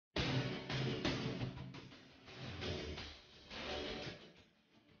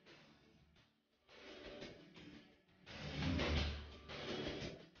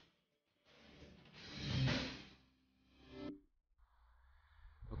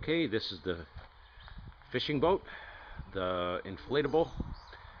Okay, this is the fishing boat, the inflatable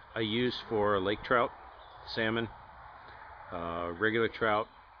I use for lake trout, salmon, regular trout.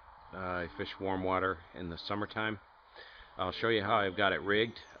 I fish warm water in the summertime. I'll show you how I've got it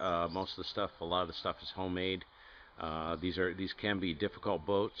rigged. Most of the stuff, a lot of the stuff is homemade. These can be difficult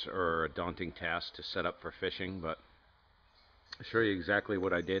boats or a daunting task to set up for fishing, but I'll show you exactly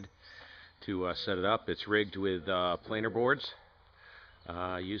what I did to set it up. It's rigged with planer boards.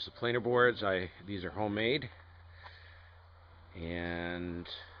 I use the planer boards. These are homemade, and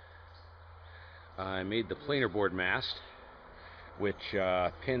I made the planer board mast, which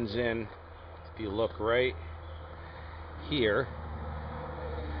pins in. If you look right here,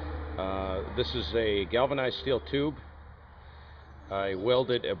 this is a galvanized steel tube. I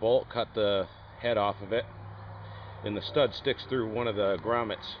welded a bolt, cut the head off of it, and the stud sticks through one of the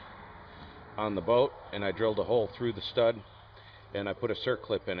grommets on the boat, and I drilled a hole through the stud, and I put a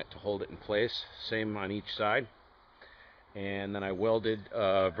circlip in it to hold it in place. Same on each side. And then I welded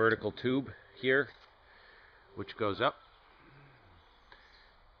a vertical tube here, which goes up.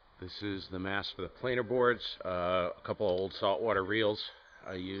 This is the mast for the planer boards. A couple of old saltwater reels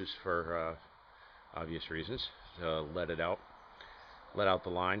I use for obvious reasons to let out the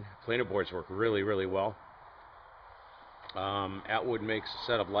line. Planer boards work really well. Atwood makes a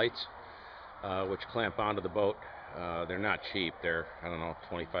set of lights which clamp onto the boat. They're not cheap. They're, I don't know,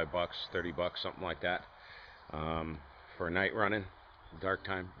 25 bucks, 30 bucks, something like that, for night running, dark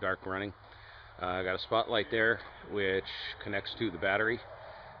running. I got a spotlight there which connects to the battery.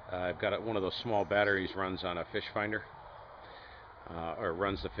 I've got one of those small batteries, runs on a fish finder, or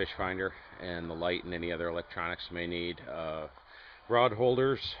runs the fish finder, and the light and any other electronics you may need. Rod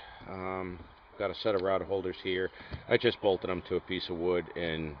holders. Got a set of rod holders here. I just bolted them to a piece of wood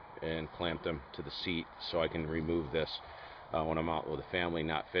and clamped them to the seat so I can remove this when I'm out with the family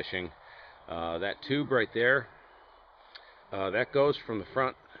not fishing. That tube right there, that goes from the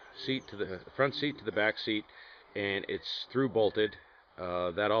front seat to the back seat, and it's through bolted.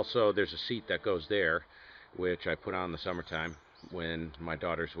 That also, there's a seat that goes there, which I put on in the summertime when my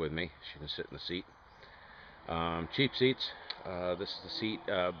daughter's with me. She can sit in the seat. Cheap seats. This is the seat.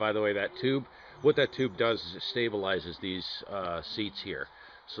 By the way, that tube, what that tube does is it stabilizes these seats here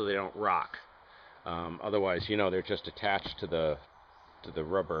so they don't rock. Otherwise, you know, they're just attached to the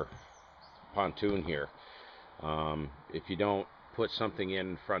rubber pontoon here. If you don't put something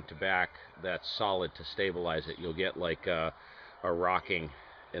in front to back that's solid to stabilize it, you'll get like a rocking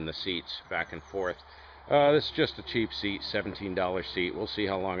in the seats back and forth. This is just a cheap seat, $17 seat. We'll see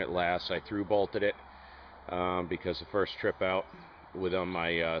how long it lasts. I through bolted it because the first trip out with them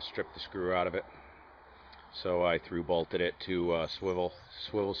I stripped the screw out of it, so I through bolted it to swivel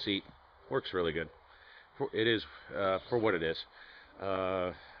seat. Works really good. It is for what it is.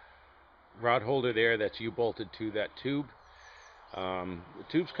 Rod holder there, that's U-bolted to that tube. The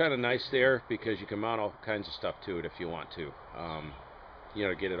tube's kind of nice there because you can mount all kinds of stuff to it if you want to. You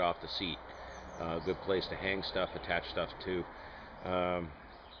know, get it off the seat. Good place to hang stuff, attach stuff to.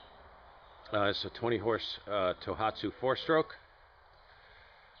 It's a 20 horse Tohatsu 4-stroke.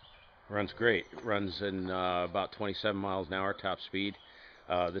 Runs great. Runs in about 27 miles an hour top speed.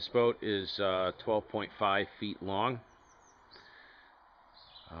 This boat is 12.5 feet long.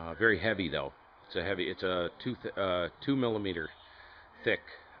 Very heavy though. It's a 2 millimeter thick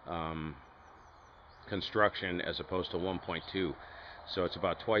construction as opposed to 1.2. So it's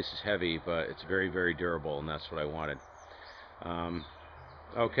about twice as heavy, but it's very durable, and that's what I wanted.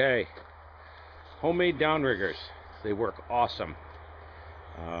 Okay. Homemade downriggers. They work awesome.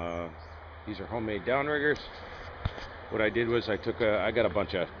 These are homemade downriggers. What I did was I got a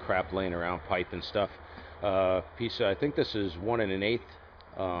bunch of crap laying around, pipe and stuff. I think this is 1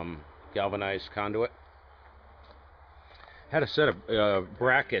 1/8 galvanized conduit. Had a set of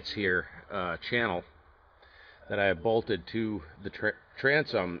brackets here, channel, that I have bolted to the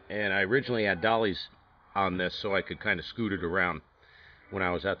transom, and I originally had dollies on this so I could kind of scoot it around when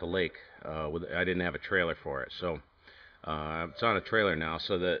I was at the lake. I didn't have a trailer for it, so it's on a trailer now,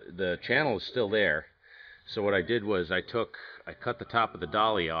 so the channel is still there. So what I did was I cut the top of the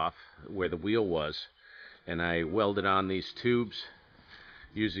dolly off where the wheel was, and I welded on these tubes.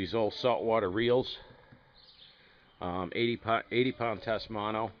 Use these old saltwater reels, 80 pound test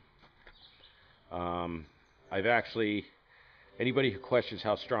mono. Anybody who questions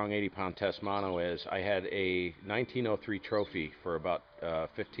how strong 80 pound test mono is, I had a 1903 trophy for about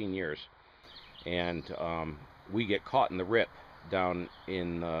 15 years, and we get caught in the rip down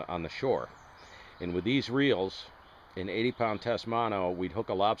on the shore, and with these reels in 80 pound test mono, we'd hook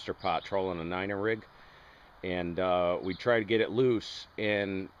a lobster pot trolling a 9er rig, and we tried to get it loose,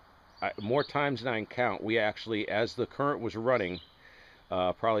 and more times than I can count, we actually, as the current was running,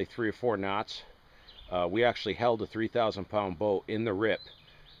 probably 3 or 4 knots, we actually held a 3,000-pound boat in the rip,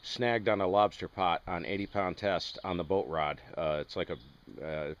 snagged on a lobster pot on 80-pound test on the boat rod. It's like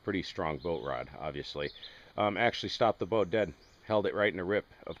a pretty strong boat rod, obviously. Actually stopped the boat dead, held it right in the rip.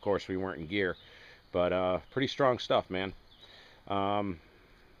 Of course, we weren't in gear, but pretty strong stuff, man.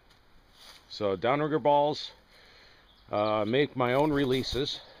 So downrigger balls, make my own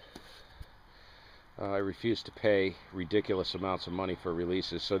releases. I refuse to pay ridiculous amounts of money for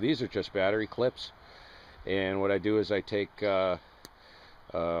releases. So these are just battery clips, and what I do is I take you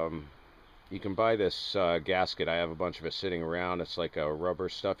can buy this gasket. I have a bunch of it sitting around. It's like a rubber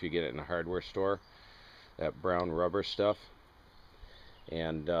stuff. You get it in a hardware store, that brown rubber stuff,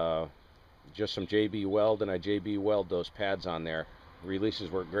 and just some JB Weld, and I JB Weld those pads on there.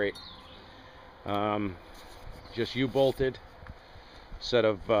 Releases work great. Just U-bolted set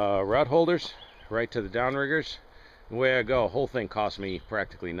of rod holders right to the downriggers. The way I go, whole thing cost me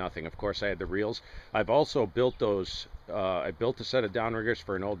practically nothing. Of course, I had the reels. I've also built those. I built a set of downriggers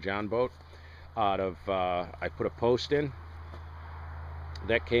for an old John boat out of. I put a post in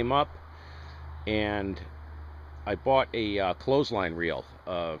that came up, and I bought a clothesline reel.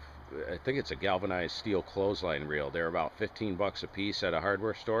 I think it's a galvanized steel clothesline reel. They're about 15 bucks a piece at a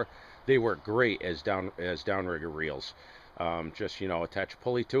hardware store. They work great as downrigger reels. Just, you know, attach a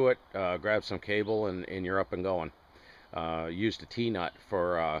pulley to it, grab some cable, and you're up and going. Used a T-nut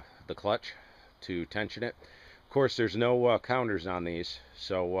for the clutch to tension it. Of course, there's no counters on these,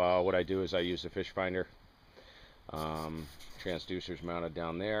 so what I do is I use the fish finder. Transducer's mounted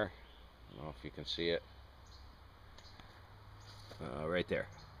down there. I don't know if you can see it. Right there.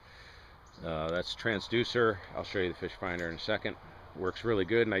 That's transducer. I'll show you the fish finder in a second. Works really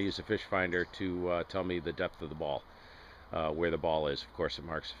good, and I use the fish finder to tell me the depth of the ball, where the ball is. Of course, it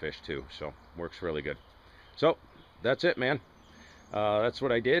marks the fish too, so works really good. So that's it, man. That's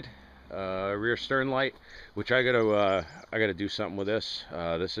what I did. Rear stern light, which I gotta do something with this.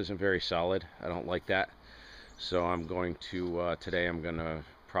 This isn't very solid. I don't like that. So I'm going to today I'm gonna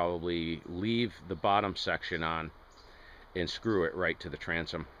probably leave the bottom section on and screw it right to the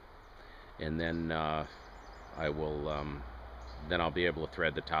transom, and then I will then I'll be able to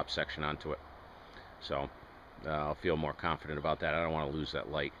thread the top section onto it. So I'll feel more confident about that. I don't want to lose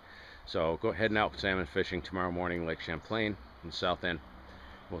that light. So go heading out salmon fishing tomorrow morning, Lake Champlain in the south end.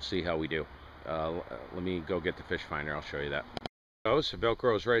 We'll see how we do. Let me go get the fish finder. I'll show you that. Goes.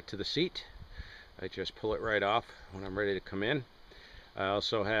 Velcro's right to the seat. I just pull it right off when I'm ready to come in. I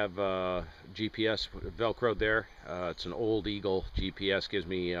also have GPS Velcro there. It's an Old Eagle GPS. Gives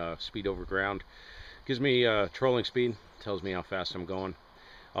me speed over ground. Gives me trolling speed. Tells me how fast I'm going.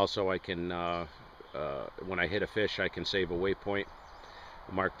 Also, I can when I hit a fish, I can save a waypoint,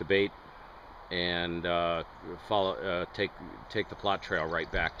 mark the bait, and follow take the plot trail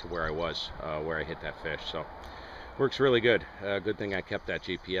right back to where I was, where I hit that fish. So works really good. Good thing I kept that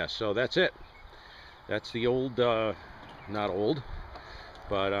GPS. So that's it. That's the old, not old,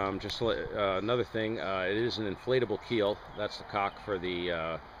 but just another thing. It is an inflatable keel. That's the cock for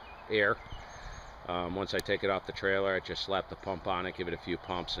the air. Once I take it off the trailer, I just slap the pump on it, give it a few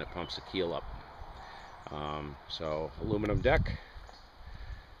pumps, and it pumps the keel up. So aluminum deck.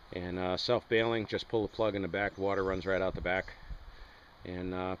 And self-bailing, just pull the plug in the back, water runs right out the back.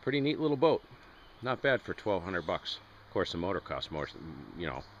 And pretty neat little boat. Not bad for 1,200 bucks. Of course, the motor costs more, you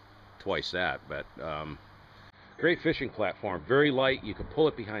know, twice that. But great fishing platform, very light. You could pull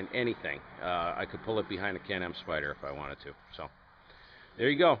it behind anything. I could pull it behind a Can-Am Spider if I wanted to. So there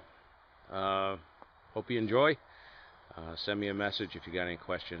you go. Hope you enjoy. Send me a message if you got any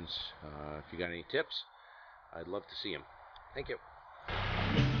questions. If you got any tips, I'd love to see them. Thank you.